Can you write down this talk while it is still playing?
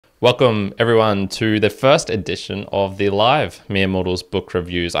Welcome everyone to the first edition of the live Mere Mortals book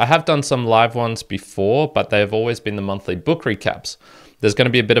reviews. I have done some live ones before, but they've always been the monthly book recaps. There's going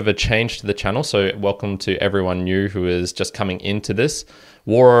to be a bit of a change to the channel, so welcome to everyone new who is just coming into this.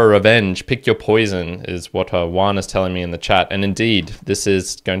 War or revenge, pick your poison is what Juan is telling me in the chat. And indeed, this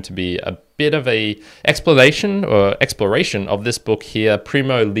is going to be a bit of a explanation or exploration of this book here,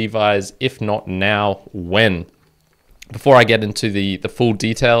 Primo Levi's If Not Now, When? Before I get into the full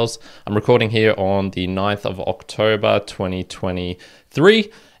details, I'm recording here on the 9th of October 2023.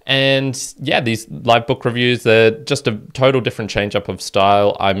 And yeah, these live book reviews, they're just a total different change up of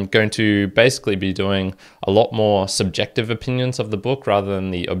style. I'm going to basically be doing a lot more subjective opinions of the book rather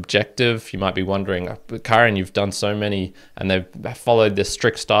than the objective. You might be wondering, Karen, you've done so many and they've followed this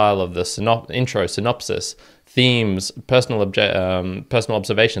strict style of the intro, synopsis, themes, personal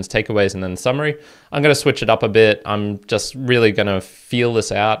observations, takeaways, and then summary. I'm going to switch it up a bit. I'm just really going to feel this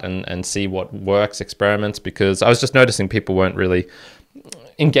out and see what works, experiments, because I was just noticing people weren't really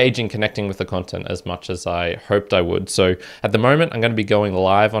engaging, connecting with the content as much as I hoped I would. So at the moment, I'm going to be going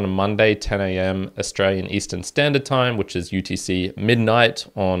live on a Monday, 10 a.m. Australian Eastern Standard Time, which is UTC midnight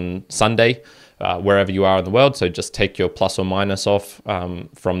on Sunday, wherever you are in the world. So just take your plus or minus off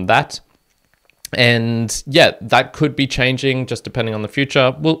from that. And yeah, that could be changing just depending on the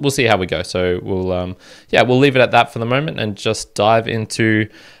future. We'll see how we go. So we'll leave it at that for the moment and just dive into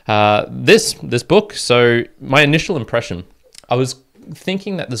this book. So my initial impression, I was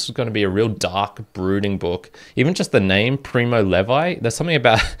thinking that this was going to be a real dark, brooding book. Even just the name, Primo Levi, there's something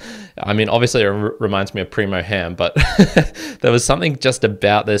about, I mean, obviously it reminds me of Primo Ham, but there was something just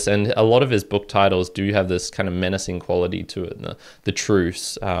about this, and a lot of his book titles do have this kind of menacing quality to it. The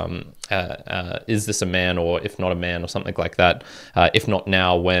truce, is this a man, or if not a man, or something like that. If not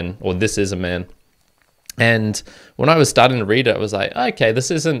now, when, or this is a man. And when I was starting to read it, I was like, okay,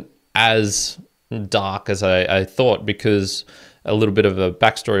 this isn't as dark as I thought, because a little bit of a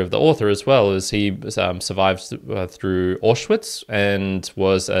backstory of the author as well is he survived through Auschwitz and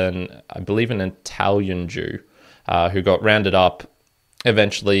was I believe an Italian Jew who got rounded up.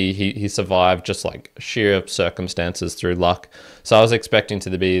 Eventually he survived, just like sheer circumstances through luck. So I was expecting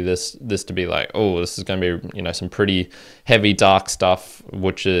to be this to be like, oh, this is going to be, you know, some pretty heavy, dark stuff,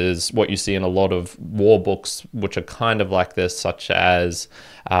 which is what you see in a lot of war books, which are kind of like this, such as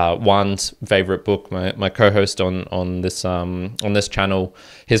Juan's favorite book, my co-host on this channel,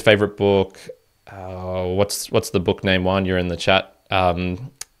 his favorite book. What's the book name, Juan? You're in the chat. I'm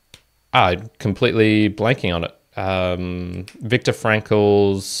completely blanking on it. Viktor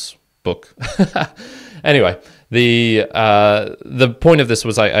Frankl's book. Anyway, the point of this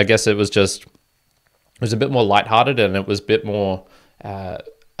was, I guess it was a bit more lighthearted, and it was a bit more,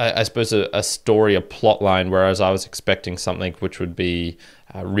 I suppose, a story, a plot line, whereas I was expecting something which would be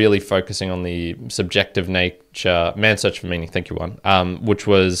really focusing on the subjective nature, Man Search for Meaning, thank you, Juan, which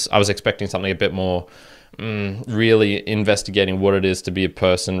was, I was expecting something a bit more really investigating what it is to be a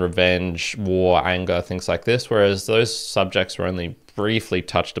person, revenge, war, anger, things like this, whereas those subjects were only briefly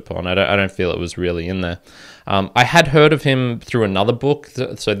touched upon. I don't feel it was really in there. I had heard of him through another book,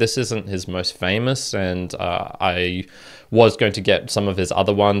 so this isn't his most famous, and I was going to get some of his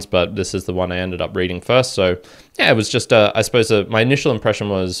other ones, but this is the one I ended up reading first. So yeah, it was just, I suppose my initial impression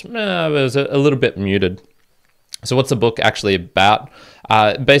was, it was a little bit muted. So what's the book actually about?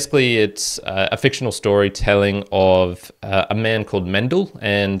 Basically, it's a fictional storytelling of a man called Mendel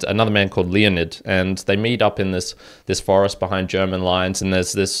and another man called Leonid, and they meet up in this forest behind German lines, and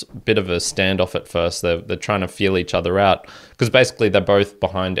there's this bit of a standoff at first. They're trying to feel each other out, because basically they're both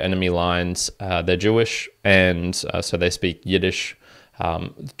behind enemy lines. They're Jewish, and so they speak Yiddish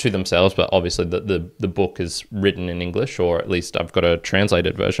to themselves, but obviously the book is written in English, or at least I've got a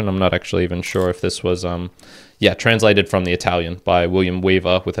translated version. I'm not actually even sure if this was translated from the Italian by William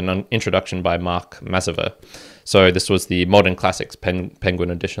Weaver with an introduction by Mark Mazever. So this was the Modern Classics Penguin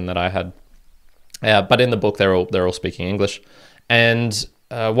edition that I had. But in the book, they're all speaking English, and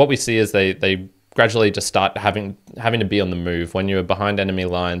what we see is they gradually just start having to be on the move. When you're behind enemy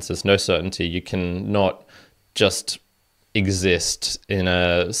lines, there's no certainty. You can not just exist in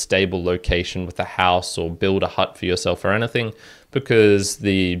a stable location with a house or build a hut for yourself or anything, because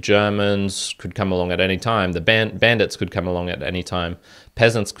the Germans could come along at any time. The bandits could come along at any time.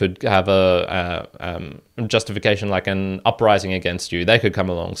 Peasants could have a justification, like an uprising against you. They could come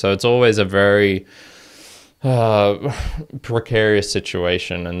along. So it's always a very precarious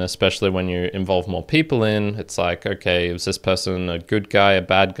situation, and especially when you involve more people in, it's like, okay, is this person a good guy, a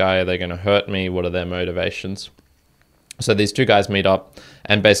bad guy? Are they going to hurt me? What are their motivations? So these two guys meet up,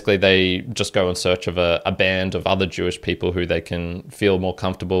 and basically they just go in search of a band of other Jewish people who they can feel more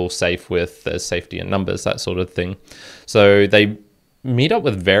comfortable, safe with. There's safety in numbers, that sort of thing. So they meet up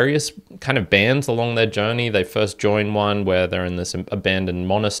with various kind of bands along their journey. They first join one where they're in this abandoned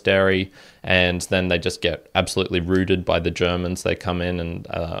monastery, and then they just get absolutely rooted by the Germans. They come in, and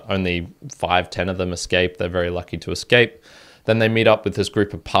only 5-10 of them escape. They're very lucky to escape. Then they meet up with this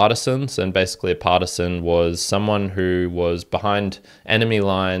group of partisans, and basically a partisan was someone who was behind enemy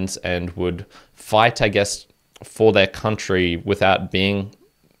lines and would fight, I guess, for their country without being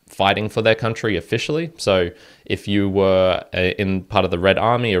fighting for their country officially. So if you were in part of the Red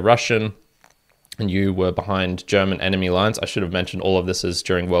Army, a Russian, and you were behind German enemy lines, I should have mentioned all of this is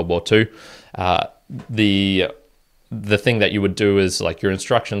during World War II, the thing that you would do is, like, your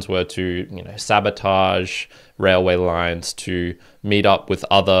instructions were to, sabotage railway lines, to meet up with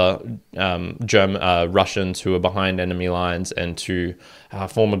other Russians who were behind enemy lines, and to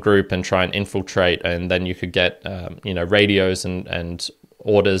form a group and try and infiltrate. And then you could get, radios and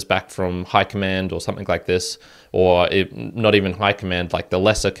orders back from high command or something like this, or not even high command, like the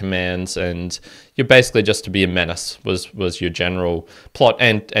lesser commands. And you're basically just to be a menace was your general plot,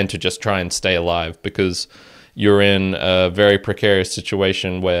 and to just try and stay alive, because you're in a very precarious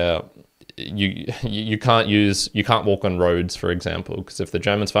situation where you can't walk on roads, for example, because if the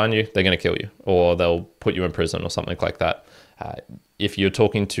Germans find you, they're going to kill you, or they'll put you in prison or something like that. If you're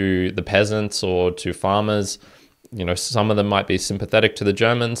talking to the peasants or to farmers, some of them might be sympathetic to the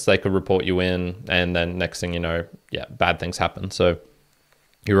Germans. They could report you in, and then next thing you know, bad things happen. So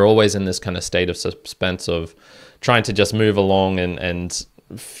you're always in this kind of state of suspense of trying to just move along and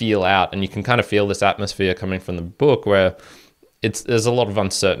feel out. And you can kind of feel this atmosphere coming from the book where there's a lot of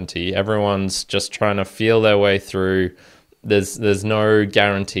uncertainty. Everyone's just trying to feel their way through. There's no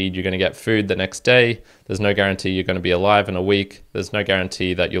guaranteed you're going to get food the next day. There's no guarantee you're going to be alive in a week. There's no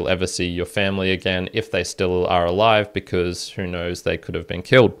guarantee that you'll ever see your family again, if they still are alive, because who knows, they could have been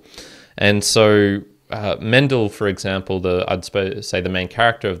killed. And so Mendel, for example, I'd say the main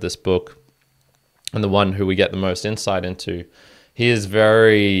character of this book, and the one who we get the most insight into, he's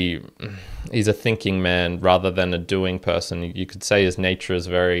a thinking man rather than a doing person. You could say his nature is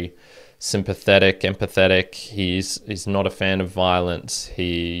very sympathetic, empathetic. He's not a fan of violence.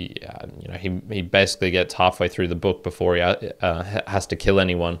 He basically gets halfway through the book before he has to kill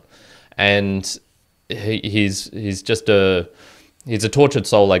anyone, and he's a tortured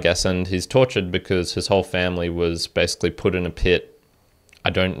soul, I guess. And he's tortured because his whole family was basically put in a pit. I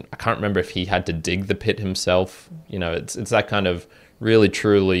can't remember if he had to dig the pit himself. It's that kind of really,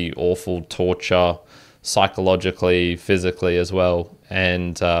 truly awful torture, psychologically, physically as well.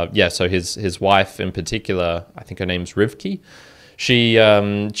 And so his wife in particular, I think her name's Rivki, she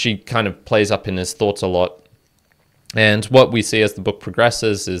kind of plays up in his thoughts a lot. And what we see as the book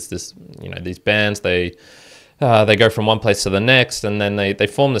progresses is this, these bands, they go from one place to the next, and then they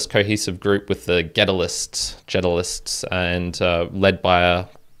form this cohesive group with the Getalists, and led by a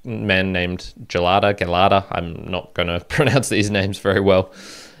man named Gelada. I'm not going to pronounce these names very well.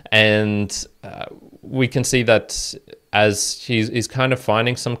 And we can see that as he's kind of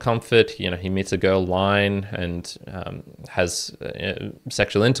finding some comfort, he meets a girl, Line, and has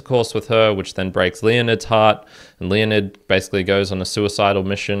sexual intercourse with her, which then breaks Leonid's heart. And Leonid basically goes on a suicidal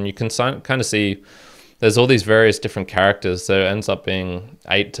mission. You can kind of see there's all these various different characters. There ends up being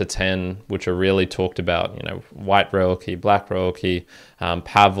 8 to 10, which are really talked about. White royalty, black royalty,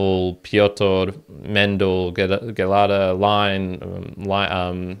 Pavel, Pyotr, Mendel, Gelada,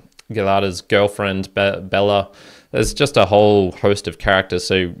 Line, Gelada's girlfriend, Bella. There's just a whole host of characters.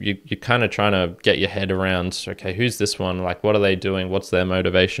 So you're kind of trying to get your head around, okay, who's this one? Like, what are they doing? What's their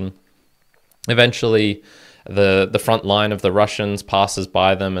motivation? Eventually, the front line of the Russians passes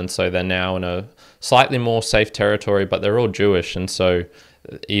by them, and so they're now in a slightly more safe territory, but they're all Jewish, and so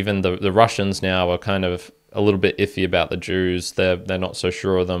even the Russians now are kind of a little bit iffy about the Jews. They're not so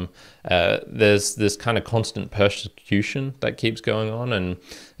sure of them. There's this kind of constant persecution that keeps going on, and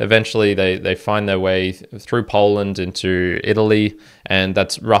eventually they find their way through Poland into Italy, and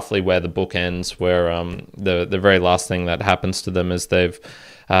that's roughly where the book ends, where the very last thing that happens to them is they've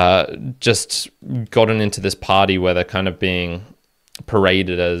just gotten into this party where they're kind of being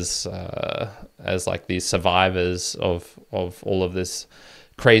paraded as like these survivors of all of this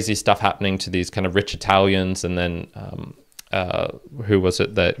crazy stuff happening to these kind of rich Italians. And then who was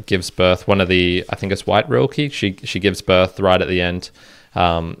it that gives birth? One of the, I think it's White Rilke. She gives birth right at the end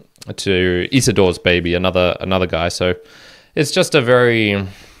to Isidore's baby, another guy. So it's just a very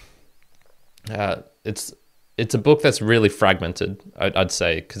it's a book that's really fragmented, I'd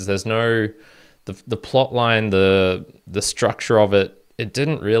say, because there's no the plot line, the structure of it, it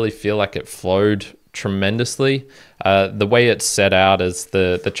didn't really feel like it flowed tremendously. The way it's set out is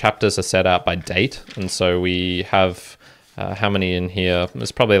the chapters are set out by date, and so we have how many in here?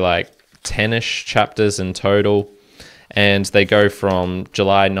 There's probably like 10-ish chapters in total, and they go from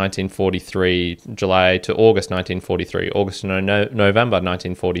July 1943, July to August 1943, August to November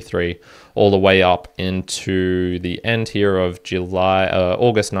 1943, all the way up into the end here of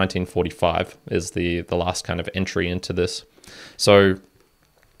August 1945 is the last kind of entry into this. So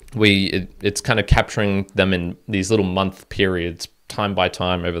it's kind of capturing them in these little month periods, time by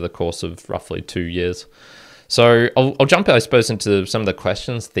time, over the course of roughly 2 years. So I'll jump, I suppose, into some of the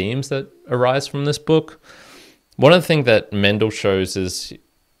questions, themes that arise from this book. One of the things that Mendel shows is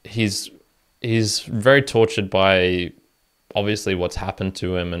he's very tortured by, obviously, what's happened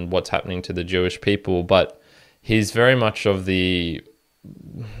to him and what's happening to the Jewish people, but he's very much of the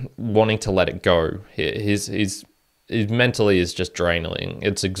wanting to let it go. He's mentally is just draining.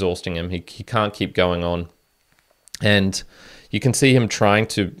 It's exhausting him. He can't keep going on. And you can see him trying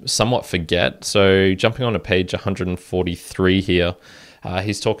to somewhat forget. So jumping on to page 143 here,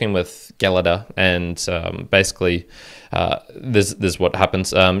 he's talking with Gelada, and basically this what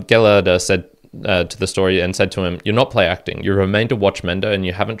happens. Gelada said to the story and said to him, "You're not play acting. You remained a watchmender, and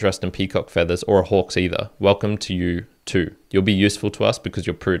you haven't dressed in peacock feathers or a hawk's either. Welcome to you too. You'll be useful to us because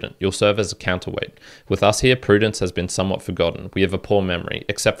you're prudent. You'll serve as a counterweight. With us here, prudence has been somewhat forgotten. We have a poor memory,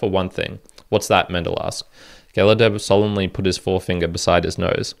 except for one thing." "What's that?" Mendel asked. Gelada solemnly put his forefinger beside his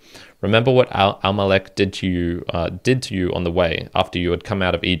nose. "Remember what Amalek did to you on the way after you had come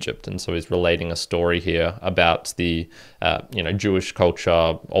out of Egypt." And so he's relating a story here about the Jewish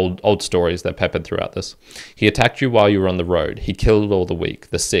culture, old stories that peppered throughout this. "He attacked you while you were on the road. He killed all the weak,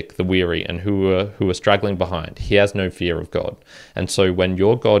 the sick, the weary, and who were straggling behind. He has no fear of God. And so when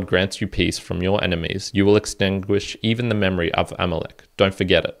your God grants you peace from your enemies, you will extinguish even the memory of Amalek. Don't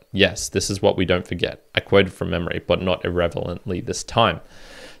forget it. Yes, this is what we don't forget." I quoted from memory, but not irrelevantly this time.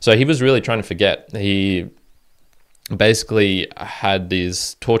 So he was really trying to forget. He basically had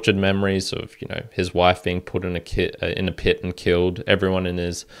these tortured memories of, his wife being put in a pit and killed, everyone in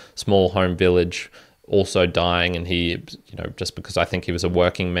his small home village also dying, and he, just because I think he was a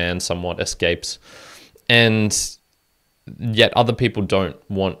working man, somewhat escapes. And yet other people don't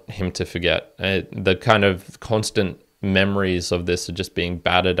want him to forget. The kind of constant memories of this are just being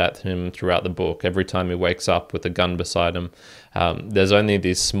battered at him throughout the book. Every time he wakes up with a gun beside him, there's only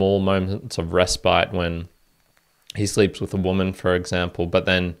these small moments of respite when he sleeps with a woman, for example, but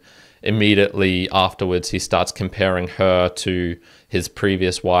then immediately afterwards he starts comparing her to his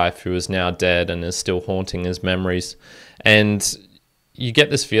previous wife, who is now dead and is still haunting his memories. And you get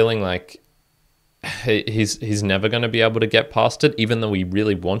this feeling like he's never going to be able to get past it, even though he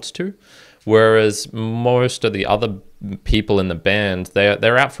really wants to. Whereas most of the other people in the band,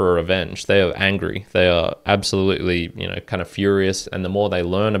 they're out for revenge. They are angry. They are absolutely, kind of furious. And the more they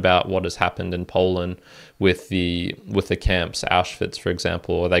learn about what has happened in Poland with the camps, Auschwitz, for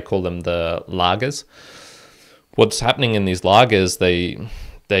example, or they call them the lagers. What's happening in these lagers,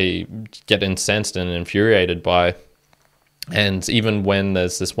 they get incensed and infuriated by. And even when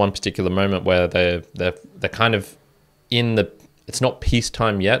there's this one particular moment where they're kind of in the, it's not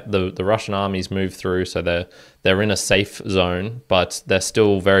peacetime yet. The Russian armies move through, so they're in a safe zone, but they're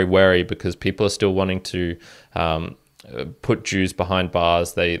still very wary because people are still wanting to put Jews behind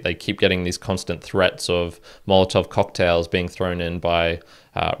bars. They keep getting these constant threats of Molotov cocktails being thrown in by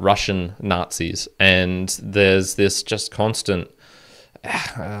Russian Nazis, and there's this just constant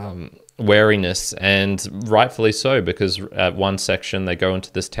wariness, and rightfully so, because at one section they go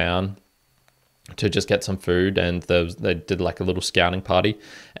into this town to just get some food, and they did like a little scouting party,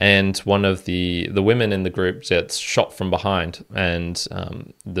 and one of the women in the group gets shot from behind, and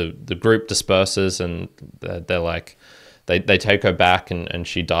the group disperses, and they're like, they take her back, and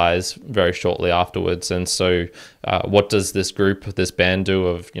she dies very shortly afterwards. And so what does this band do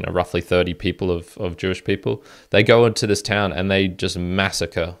of roughly 30 people of Jewish people? They go into this town and they just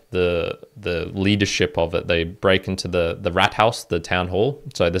massacre the leadership of it. They break into the Rathaus, the town hall.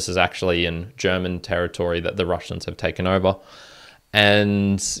 So this is actually in German territory that the Russians have taken over.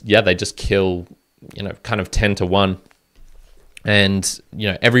 And yeah, they just kill, kind of 10 to 1. And,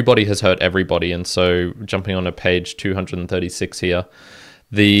 everybody has hurt everybody. And so jumping on to page 236 here,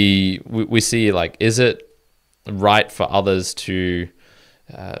 we see, like, is it right for others to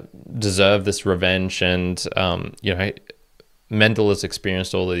deserve this revenge? And, Mendel has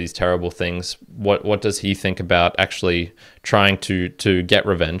experienced all of these terrible things. What does he think about actually trying to get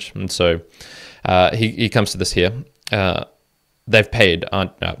revenge? And so he comes to this here. They've paid,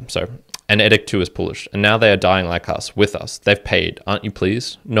 And Edict 2 is Polish, and now they are dying like us, with us. They've paid. Aren't you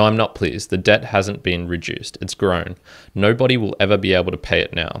pleased? No, I'm not pleased. The debt hasn't been reduced. It's grown. Nobody will ever be able to pay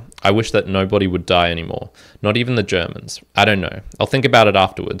it now. I wish that nobody would die anymore. Not even the Germans. I don't know. I'll think about it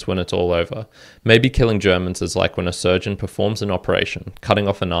afterwards when it's all over. Maybe killing Germans is like when a surgeon performs an operation. Cutting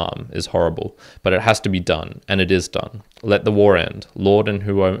off an arm is horrible, but it has to be done, and it is done. Let the war end. Lord and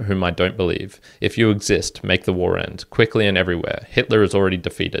whom I don't believe. If you exist, make the war end. Quickly and everywhere. Hitler is already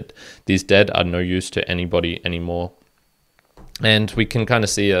defeated. These dead are no use to anybody anymore. And we can kind of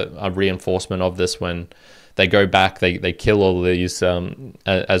see a reinforcement of this when they go back, they kill all these,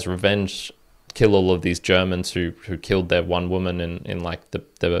 as revenge, kill all of these Germans who killed their one woman in like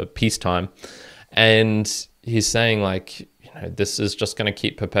the peacetime. And he's saying, like, you know, this is just going to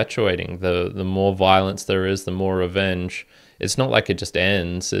keep perpetuating. The more violence there is, the more revenge. It's not like it just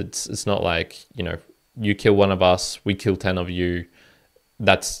ends. It's not like, you know, you kill one of us, we kill 10 of you.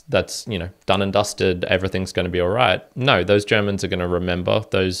 That's you know, done and dusted, everything's going to be all right. No, those Germans are going to remember.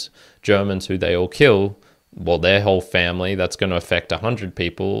 Those Germans who they all kill, well, their whole family, that's going to affect 100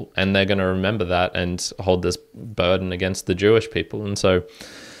 people, and they're going to remember that and hold this burden against the Jewish people. And so,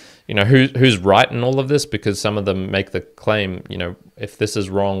 you know, who's right in all of this? Because some of them make the claim, you know, if this is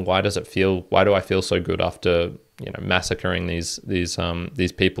wrong, why do I feel so good after, you know, massacring these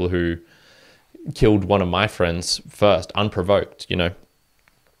people who killed one of my friends first, unprovoked, you know?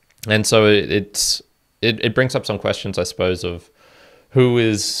 And so it brings up some questions, I suppose, of who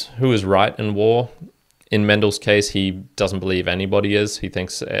is right in war. In Mendel's case, he doesn't believe anybody is. He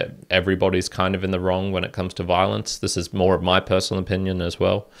thinks everybody's kind of in the wrong when it comes to violence. This is more of my personal opinion as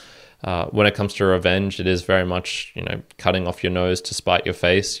well. When it comes to revenge, it is very much, you know, cutting off your nose to spite your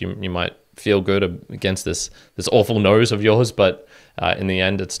face. You might feel good against this awful nose of yours, but in the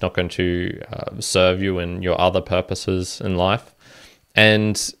end, it's not going to serve you in your other purposes in life.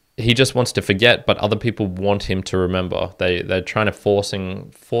 And he just wants to forget, but other people want him to remember. They're trying to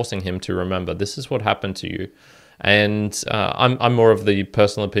forcing him to remember. This is what happened to you. And I'm more of the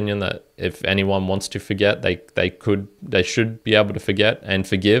personal opinion that if anyone wants to forget, they should be able to forget and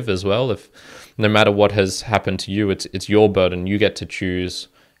forgive as well. If no matter what has happened to you, it's your burden. You get to choose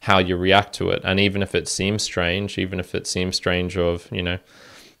how you react to it. And even if it seems strange, of, you know,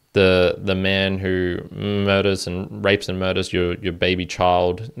 the man who murders and rapes and murders your baby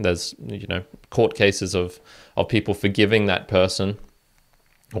child, there's, you know, court cases of people forgiving that person,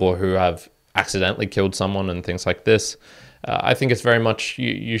 or who have accidentally killed someone and things like this. I think it's very much,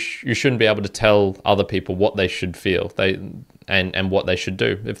 you shouldn't be able to tell other people what they should feel, and what they should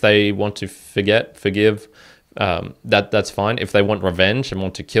do. If they want to forgive, that's fine. If they want revenge and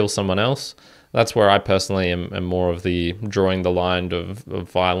want to kill someone else, that's where I personally am more of the drawing the line of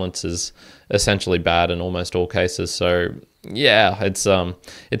violence is essentially bad in almost all cases. So yeah, it's a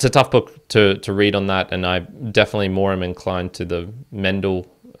tough book to read on that, and I definitely more am inclined to the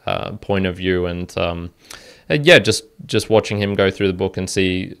Mendel point of view. And yeah, just watching him go through the book and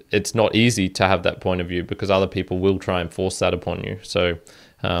see it's not easy to have that point of view, because other people will try and force that upon you. So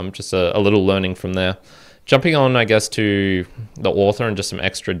just a little learning from there. Jumping on, I guess, to the author and just some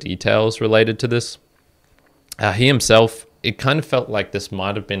extra details related to this. He himself, it kind of felt like this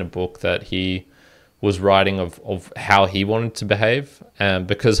might have been a book that he was writing of how he wanted to behave.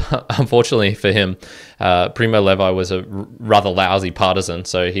 Because unfortunately for him, Primo Levi was a rather lousy partisan.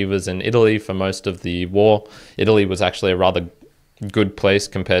 So he was in Italy for most of the war. Italy was actually a rather good place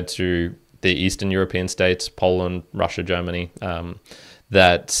compared to the Eastern European states, Poland, Russia, Germany,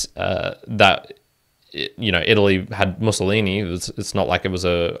 you know, Italy had Mussolini. It's not like it was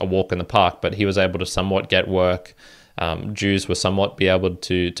a walk in the park, but he was able to somewhat get work. Jews were somewhat be able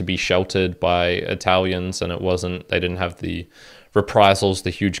to be sheltered by Italians, and they didn't have the reprisals, the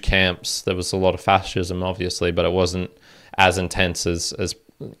huge camps. There was a lot of fascism, obviously, but it wasn't as intense as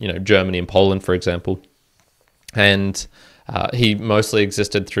you know, Germany and Poland, for example. And he mostly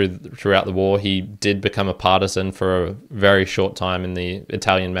existed throughout the war. He did become a partisan for a very short time in the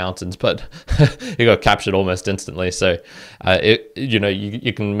Italian mountains, but he got captured almost instantly. So, you know,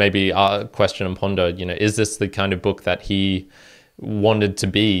 you can maybe question and ponder, you know, is this the kind of book that he wanted to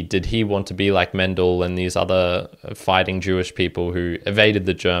be? Did he want to be like Mendel and these other fighting Jewish people who evaded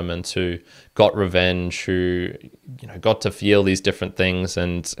the Germans, who got revenge, who, you know, got to feel these different things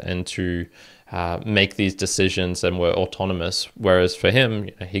and to make these decisions and were autonomous? Whereas for him,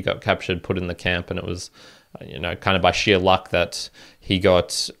 you know, he got captured, put in the camp, and it was, you know, kind of by sheer luck that he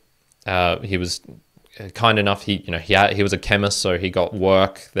was kind enough. He was a chemist, so he got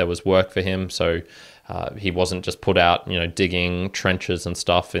work. There was work for him, so he wasn't just put out, you know, digging trenches and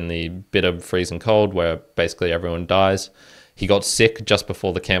stuff in the bitter freezing cold where basically everyone dies. he got sick just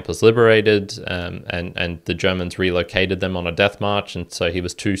before the camp was liberated, and the Germans relocated them on a death march, and so he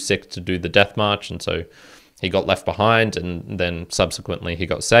was too sick to do the death march, and so he got left behind, and then subsequently he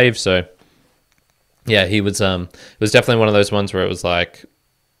got saved. So yeah, he was it was definitely one of those ones where it was like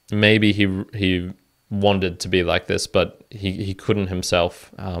maybe he wanted to be like this, but he couldn't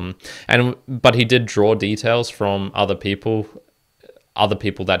himself. But he did draw details from other people. Other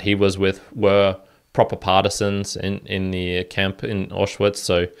people that he was with were proper partisans in the camp in Auschwitz,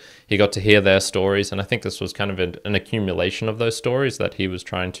 so he got to hear their stories, and I think this was kind of an accumulation of those stories that he was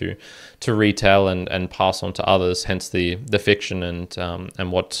trying to retell and pass on to others, hence the fiction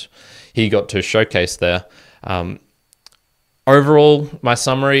and what he got to showcase there. Overall, my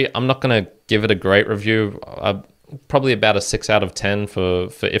summary, I'm not going to give it a great review, probably about a 6 out of 10 for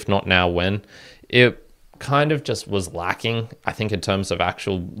If Not Now, When. It kind of just was lacking, I think, in terms of the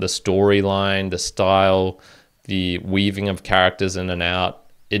storyline, the style, the weaving of characters in and out.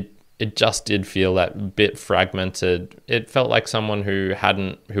 It just did feel that bit fragmented. It felt like someone who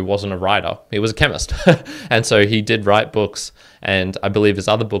wasn't a writer. He was a chemist. And so he did write books, and I believe his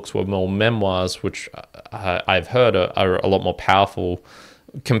other books were more memoirs, which I've heard are a lot more powerful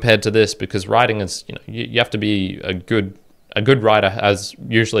compared to this, because writing is, you have to be a good writer, has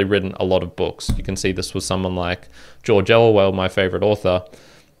usually written a lot of books. You can see this with someone like George Orwell, my favorite author.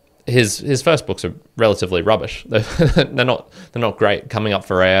 His first books are relatively rubbish. They're not great. Coming Up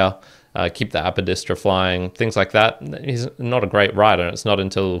for Air, Keep the Apodistra Flying, things like that. He's not a great writer. It's not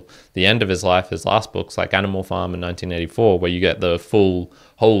until the end of his life, his last books like Animal Farm in 1984, where you get the full,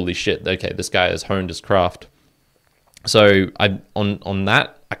 holy shit, okay, this guy has honed his craft. So on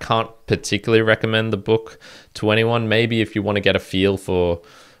that, I can't particularly recommend the book to anyone. Maybe if you want to get a feel for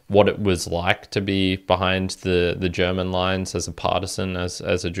what it was like to be behind the German lines as a partisan, as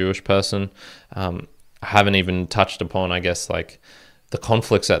a Jewish person. I haven't even touched upon, I guess, like the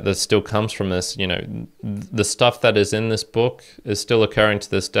conflicts that still comes from this. The stuff that is in this book is still occurring to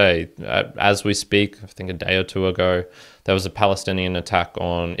this day. As we speak, I think a day or two ago, there was a Palestinian attack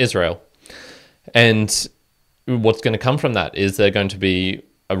on Israel. And what's going to come from that? Is there going to be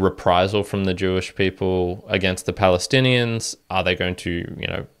a reprisal from the Jewish people against the Palestinians? Are they going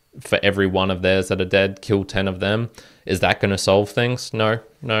to, for every one of theirs that are dead, kill 10 of them? Is that going to solve things? No,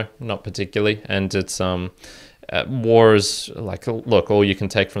 not particularly. And it's war is like, look, all you can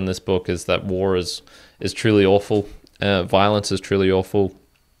take from this book is that war is truly awful. Violence is truly awful.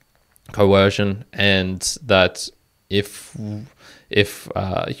 Coercion, and that if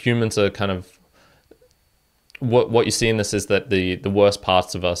humans are kind of, what you see in this is that the worst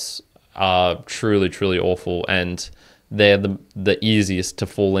parts of us are truly, truly awful, and they're the easiest to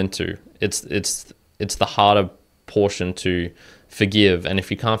fall into. It's the harder portion to forgive, and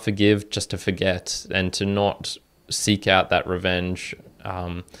if you can't forgive, just to forget and to not seek out that revenge,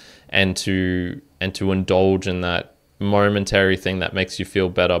 and to indulge in that momentary thing that makes you feel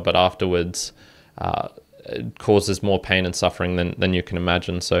better, but afterwards it causes more pain and suffering than you can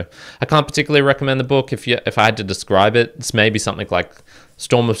imagine. So I can't particularly recommend the book. If I had to describe it, it's maybe something like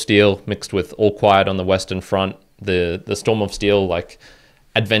Storm of Steel mixed with All Quiet on the Western Front. The Storm of Steel, like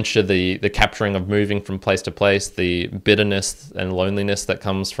adventure, the capturing of moving from place to place, the bitterness and loneliness that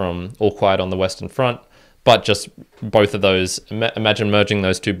comes from All Quiet on the Western Front, but just both of those. Imagine merging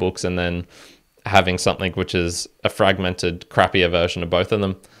those two books and then having something which is a fragmented, crappier version of both of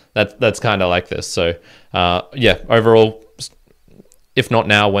them. That's kind of like this. So overall, If Not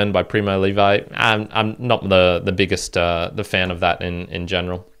Now, When by Primo Levi, I'm not the biggest the fan of that in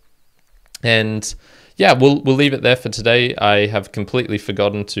general. And yeah, we'll leave it there for today. I have completely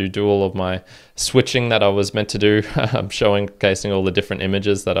forgotten to do all of my switching that I was meant to do. I'm showcasing all the different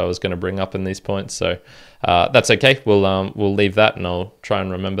images that I was going to bring up in these points. So that's okay. We'll leave that, and I'll try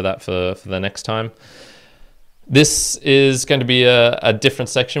and remember that for the next time. This is going to be a different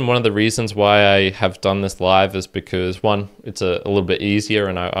section. One of the reasons why I have done this live is because, one, it's a little bit easier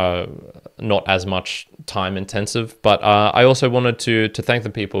and not as much time intensive. But I also wanted to thank the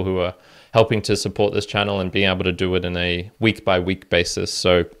people who are helping to support this channel and being able to do it in a week-by-week basis.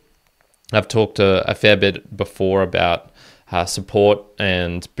 So I've talked a fair bit before about support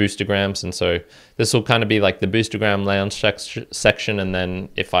and boostergrams, and so this will kind of be like the boostergram lounge section. And then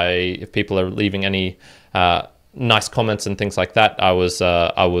if people are leaving any nice comments and things like that, I'll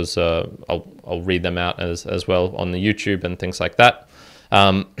read them out as well on the YouTube and things like that.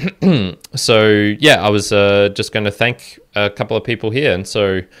 So yeah, I was just going to thank a couple of people here. And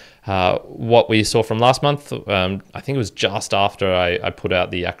so what we saw from last month, I think it was just after I put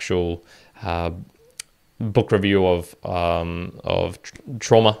out the actual book review of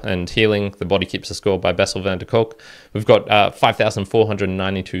trauma and healing. The Body Keeps the Score by Bessel van der Kolk. We've got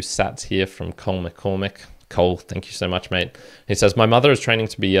 5,492 sats here from Cole McCormick. Cole, thank you so much, mate. He says, my mother is training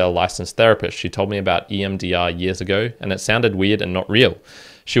to be a licensed therapist. She told me about EMDR years ago, and it sounded weird and not real.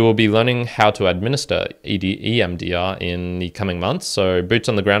 She will be learning how to administer EMDR in the coming months. So boots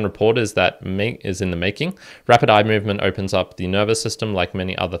on the ground report is in the making. Rapid eye movement opens up the nervous system like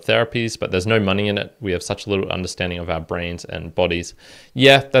many other therapies, but there's no money in it. We have such little understanding of our brains and bodies.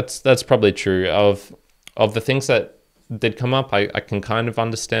 Yeah, that's probably true. Of the things that did come up, I can kind of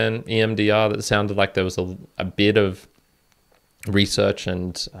understand EMDR. That sounded like there was a bit of research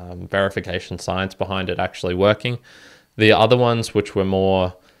and verification science behind it actually working. The other ones, which were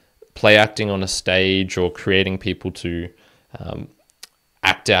more play acting on a stage or creating people to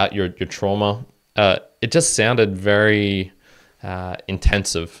act out your trauma, it just sounded very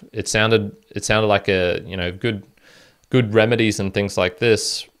intensive. It sounded like good remedies and things like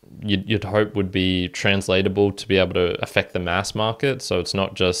this you'd hope would be translatable to be able to affect the mass market. So it's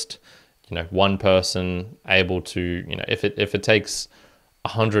not just one person able to if it takes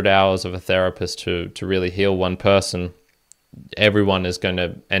 100 hours of a therapist to really heal one person, everyone is going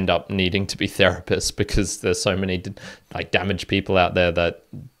to end up needing to be therapists because there's so many damaged people out there that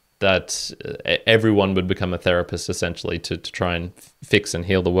everyone would become a therapist essentially to try and fix and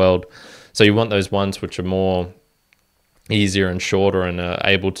heal the world. So you want those ones which are more easier and shorter and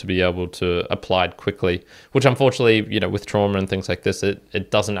able to applied quickly, which unfortunately, with trauma and things like this,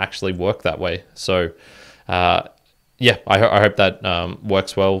 it doesn't actually work that way. So yeah, I hope that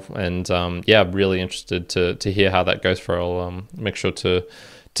works well, and yeah, really interested to hear how that goes for her. I'll make sure to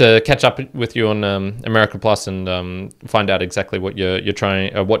catch up with you on America Plus and find out exactly what you're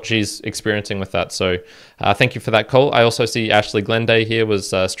trying, what she's experiencing with that. So thank you for that, Cole. I also see Ashley Glenday here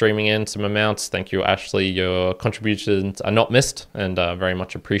was streaming in some amounts. Thank you, Ashley. Your contributions are not missed and very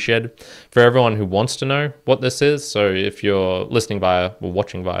much appreciated. For everyone who wants to know what this is, so if you're listening via or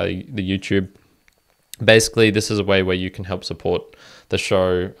watching via the YouTube, basically, this is a way where you can help support the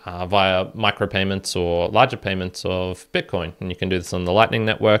show via micropayments or larger payments of Bitcoin. And you can do this on the Lightning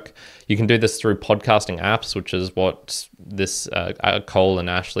Network. You can do this through podcasting apps, which is what this Cole and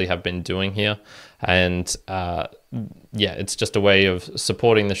Ashley have been doing here. And yeah, it's just a way of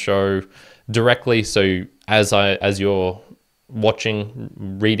supporting the show directly. So as you're watching,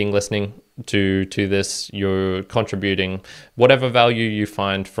 reading, listening to this, you're contributing whatever value you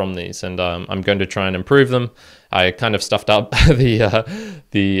find from these, and I'm going to try and improve them. I kind of stuffed up the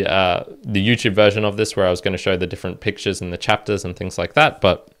YouTube version of this where I was going to show the different pictures and the chapters and things like that,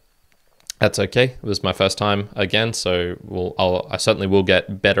 but that's okay. It was my first time again, so I certainly will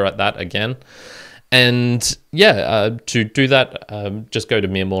get better at that again. And yeah, to do that, just go to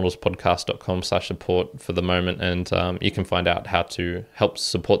meremortalspodcast.com/support for the moment, and you can find out how to help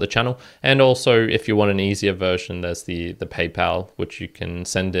support the channel. And also, if you want an easier version, there's the PayPal, which you can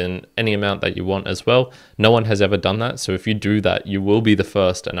send in any amount that you want as well. No one has ever done that, so if you do that, you will be the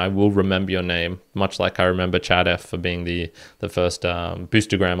first, and I will remember your name, much like I remember Chad F for being the first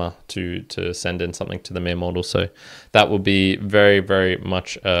boostogrammer to send in something to the Mere Mortal. So that will be very, very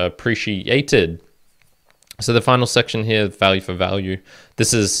much appreciated. So the final section here, value for value.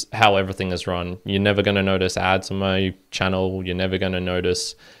 This is how everything is run. You're never going to notice ads on my channel. You're never going to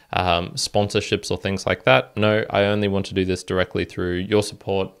notice sponsorships or things like that. No, I only want to do this directly through your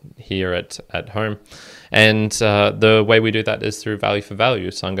support here at home. And the way we do that is through value for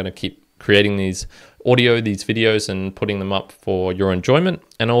value. So I'm going to keep creating these videos and putting them up for your enjoyment.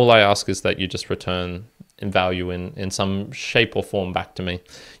 And all I ask is that you just return in value in some shape or form back to me.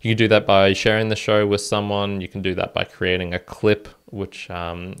 You can do that by sharing the show with someone. You can do that by creating a clip, which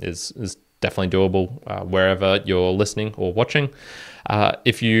is definitely doable wherever you're listening or watching.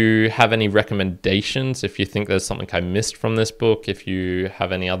 If you have any recommendations, if you think there's something I missed from this book, if you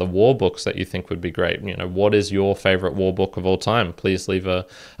have any other war books that you think would be great, what is your favorite war book of all time? Please leave a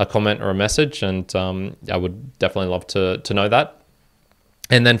comment or a message, and I would definitely love to know that.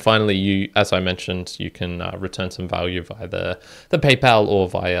 And then finally, as I mentioned, you can return some value via the PayPal or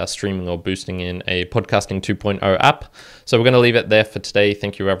via streaming or boosting in a Podcasting 2.0 app. So we're going to leave it there for today.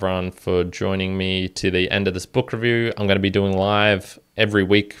 Thank you, everyone, for joining me to the end of this book review. I'm going to be doing live every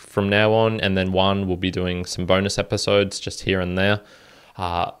week from now on, and then we'll be doing some bonus episodes just here and there.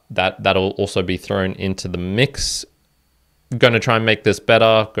 That'll also be thrown into the mix. I'm going to try and make this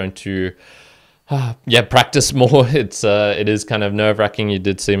better. Going to practice more. It is kind of nerve-wracking. You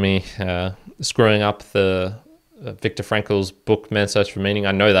did see me screwing up the Viktor Frankl's book, Man's Search for Meaning.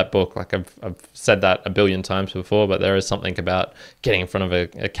 I know that book, like I've said that a billion times before, but there is something about getting in front of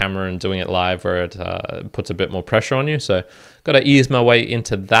a camera and doing it live where it puts a bit more pressure on you. So got to ease my way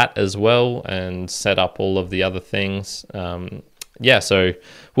into that as well and set up all of the other things. Yeah, so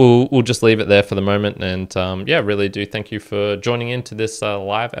we'll just leave it there for the moment. And yeah, really do thank you for joining into this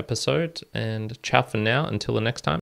live episode. And ciao for now until the next time.